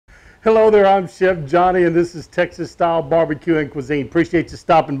Hello there, I'm Chef Johnny, and this is Texas Style Barbecue and Cuisine. Appreciate you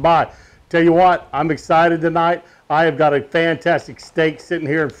stopping by. Tell you what, I'm excited tonight. I have got a fantastic steak sitting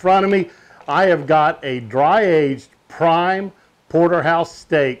here in front of me. I have got a dry-aged prime Porterhouse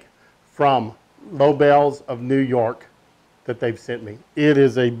steak from Lobel's of New York that they've sent me. It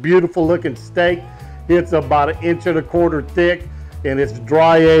is a beautiful looking steak. It's about 1.25 inches thick, and it's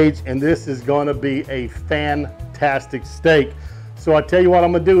dry-aged, and this is going to be a fantastic steak. So I tell you what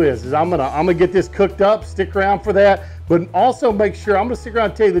I'm gonna do is I'm gonna get this cooked up. Stick around for that, but also make sure I'm gonna stick around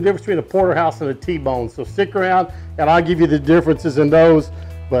and tell you the difference between a porterhouse and a T-bone. So stick around, and I'll give you the differences in those.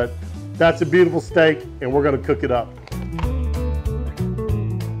 But that's a beautiful steak, and we're gonna cook it up.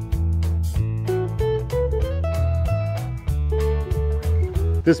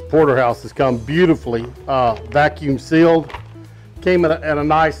 This porterhouse has come beautifully vacuum sealed. Came in a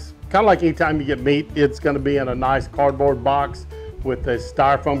nice, kind of like anytime you get meat, it's gonna be in a nice cardboard box with a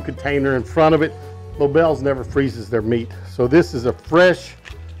styrofoam container in front of it. Lobel's never freezes their meat. So this is a fresh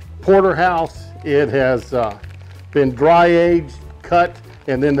porterhouse. It has been dry aged, cut,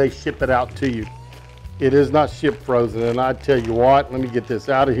 and then they ship it out to you. It is not shipped frozen, and I tell you what, let me get this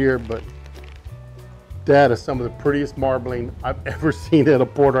out of here, but that is some of the prettiest marbling I've ever seen at a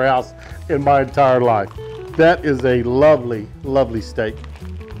porterhouse in my entire life. That is a lovely, lovely steak.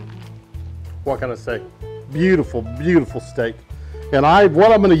 What can I say? Beautiful, beautiful steak. And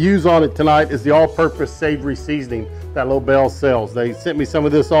what I'm going to use on it tonight is the all-purpose savory seasoning that Lobel sells. They sent me some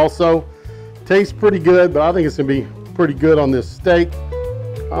of this also. Tastes pretty good, but I think it's going to be pretty good on this steak.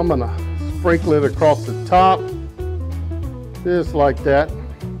 I'm going to sprinkle it across the top, just like that.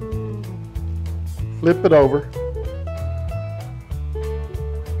 Flip it over.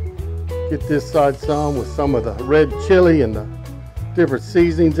 Get this side some with some of the red chili and the different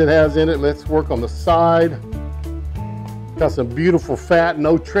seasonings it has in it. Let's work on the side. Got some beautiful fat,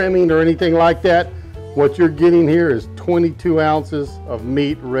 no trimming or anything like that. What you're getting here is 22 ounces of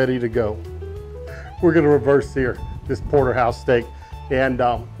meat ready to go. We're going to reverse sear this porterhouse steak, and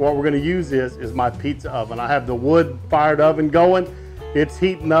what we're going to use is my pizza oven. I have the wood fired oven going. It's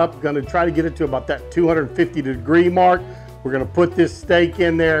heating up. Going to try to get it to about that 250 degree mark. We're going to put this steak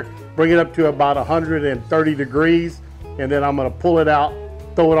in there, bring it up to about 130 degrees, and then I'm going to pull it out,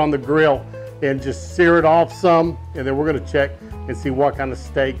 throw it on the grill, and just sear it off some, and then we're going to check and see what kind of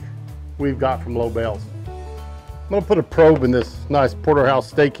steak we've got from Lobel's. I'm going to put a probe in this nice porterhouse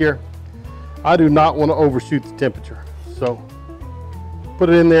steak here. I do not want to overshoot the temperature, so put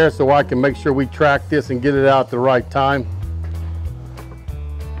it in there so I can make sure we track this and get it out at the right time.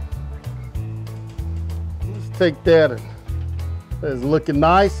 Let's take that, and that is looking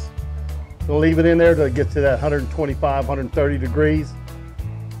nice. We'll leave it in there till it gets to that 125, 130 degrees.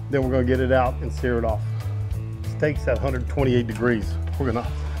 Then we're going to get it out and sear it off. Steak's at 128 degrees. We're going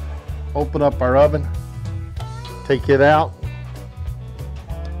to open up our oven, take it out.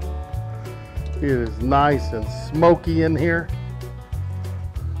 It is nice and smoky in here.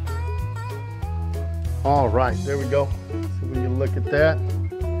 All right, there we go. So when you look at that,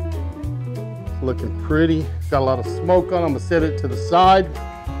 it's looking pretty. Got a lot of smoke on it. I'm going to set it to the side.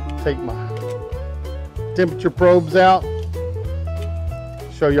 Take my temperature probes out.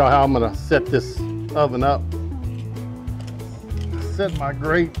 Show y'all how I'm gonna set this oven up. Set my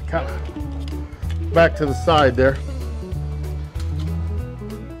grate kind of back to the side there.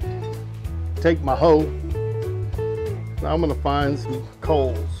 Take my hoe. Now I'm gonna find some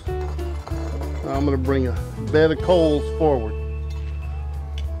coals. Now I'm gonna bring a bed of coals forward.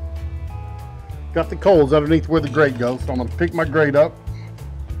 Got the coals underneath where the grate goes, so I'm gonna pick my grate up.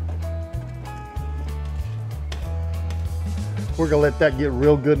 We're gonna let that get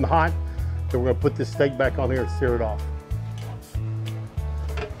real good and hot. Then we're gonna put this steak back on here and sear it off.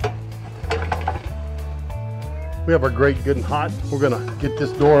 We have our grate good and hot. We're gonna get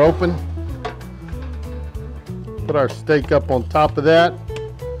this door open. Put our steak up on top of that.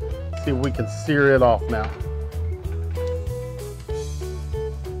 See if we can sear it off now.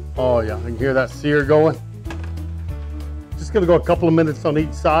 Oh yeah, you can hear that sear going. Just gonna go a couple of minutes on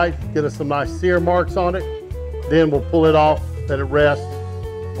each side, get us some nice sear marks on it. Then we'll pull it off, let it rest,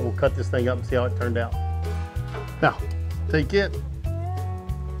 and we'll cut this thing up and see how it turned out. Now, take it.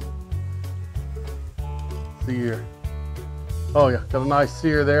 See here. Oh yeah, got a nice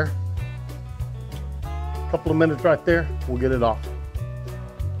sear there. A couple of minutes right there, we'll get it off.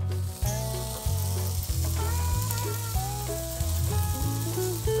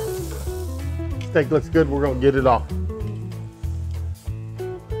 Steak looks good, we're gonna get it off.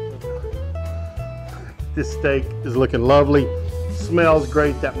 This steak is looking lovely, smells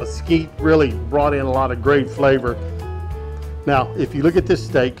great. That mesquite really brought in a lot of great flavor. Now, if you look at this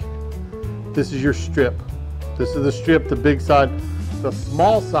steak, This is your strip. This is the strip, the big side. The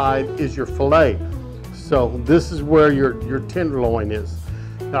small side is your filet. So this is where your tenderloin is.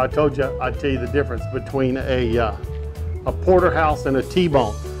 Now I told you, I'd tell you the difference between a porterhouse and a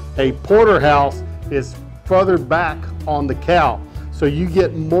T-bone. A porterhouse is further back on the cow, so you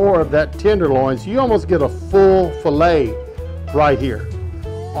get more of that tenderloin. So you almost get a full filet right here.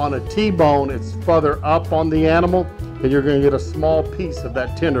 On a T-bone, it's further up on the animal, and you're going to get a small piece of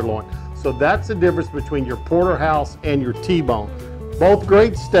that tenderloin. So that's the difference between your porterhouse and your T-bone. Both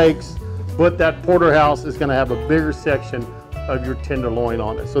great steaks, but that porterhouse is going to have a bigger section of your tenderloin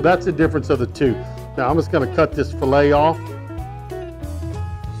on it. So that's the difference of the two. Now I'm just going to cut this filet off,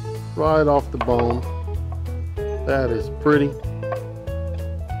 right off the bone. That is pretty.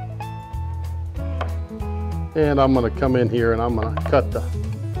 And I'm going to come in here and I'm going to cut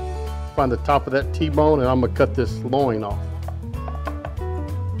find the top of that T-bone, and I'm going to cut this loin off.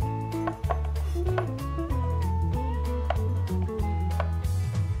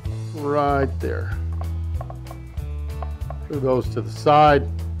 Right there. Move those to the side.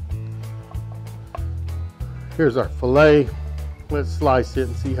 Here's our filet. Let's slice it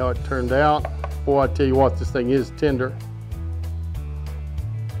and see how it turned out. Boy, I tell you what, this thing is tender.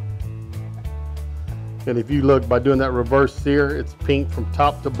 And if you look by doing that reverse sear, it's pink from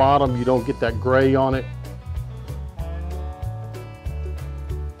top to bottom. You don't get that gray on it.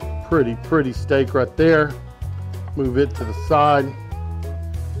 Pretty steak right there. Move it to the side.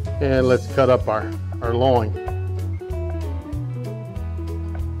 And let's cut up our loin.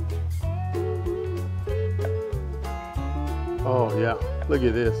 Oh yeah, look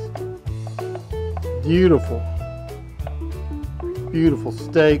at this. Beautiful. Beautiful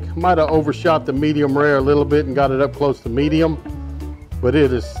steak. Might have overshot the medium rare a little bit and got it up close to medium, but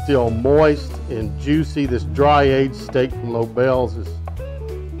it is still moist and juicy. This dry aged steak from Lobel's is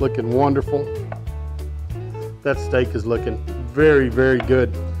looking wonderful. That steak is looking very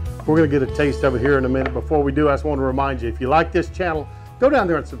good. We're going to get a taste of it here in a minute. Before we do, I just want to remind you, if you like this channel, go down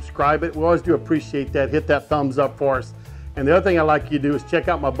there and subscribe it. We always do appreciate that. Hit that thumbs up for us. And the other thing I'd like you to do is check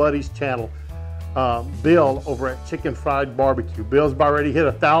out my buddy's channel, Bill, over at Chicken Fried Barbecue. Bill's about ready to hit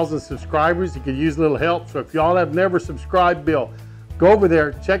 1,000 subscribers. He could use a little help. So if y'all have never subscribed, Bill, go over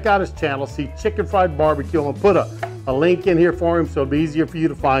there, check out his channel, see Chicken Fried Barbecue. I'm going to put a link in here for him so it'll be easier for you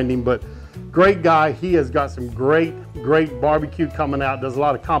to find him. But great guy. He has got some great barbecue coming out. Does a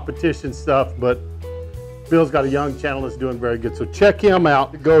lot of competition stuff, but Bill's got a young channel that's doing very good. So check him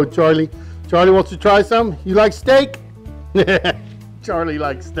out. Go, Charlie. Charlie wants to try some. You like steak? Charlie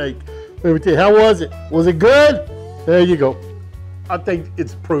likes steak. Let me tell you, how was it? Was it good? There you go. I think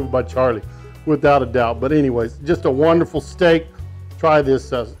it's proved by Charlie, without a doubt. But anyways, just a wonderful steak. Try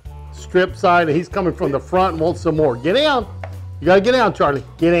this strip side. And he's coming from the front and wants some more. Get down. You got to get down, Charlie.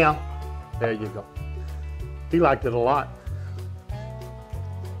 Get down. There you go. He liked it a lot.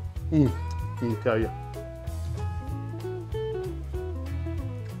 Let me tell you.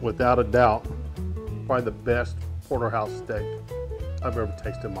 Without a doubt, probably the best porterhouse steak I've ever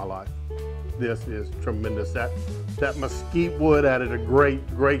tasted in my life. This is tremendous. That mesquite wood added a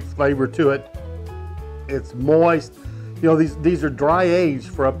great flavor to it. It's moist. You know, these are dry aged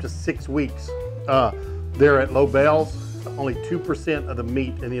for up to 6 weeks. They're at Lobel's. Only 2% of the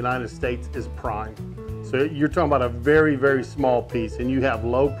meat in the United States is prime. So you're talking about a very small piece, and you have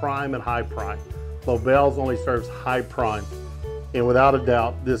low prime and high prime. Lobel's only serves high prime. And without a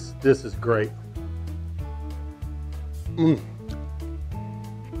doubt, this is great.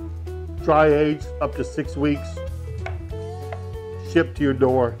 Dry aged up to 6 weeks, shipped to your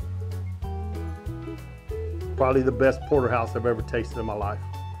door. Probably the best porterhouse I've ever tasted in my life.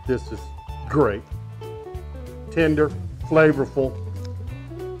 This is great. Tender, flavorful,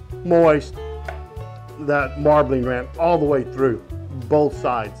 moist. That marbling ran all the way through both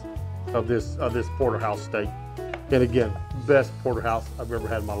sides of this porterhouse steak. And again, best porterhouse I've ever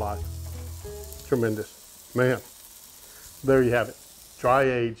had in my life. Tremendous. Man, there you have it. Dry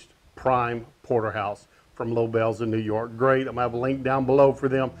aged prime porterhouse from Lobel's in New York. Great. I'm going to have a link down below for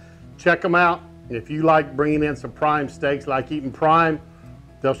them. Check them out. And if you like bringing in some prime steaks, like eating prime,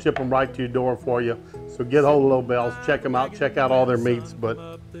 they'll ship them right to your door for you. So get hold of Lobel's, check them out, check out all their meats.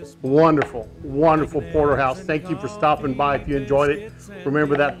 But wonderful porterhouse. Thank you for stopping by. If you enjoyed it,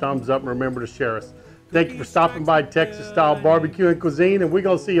 remember that thumbs up and remember to share us. Thank you for stopping by Texas Style Barbecue and Cuisine, and we're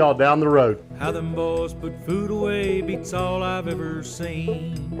going to see y'all down the road. How them boys put food away beats all I've ever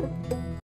seen.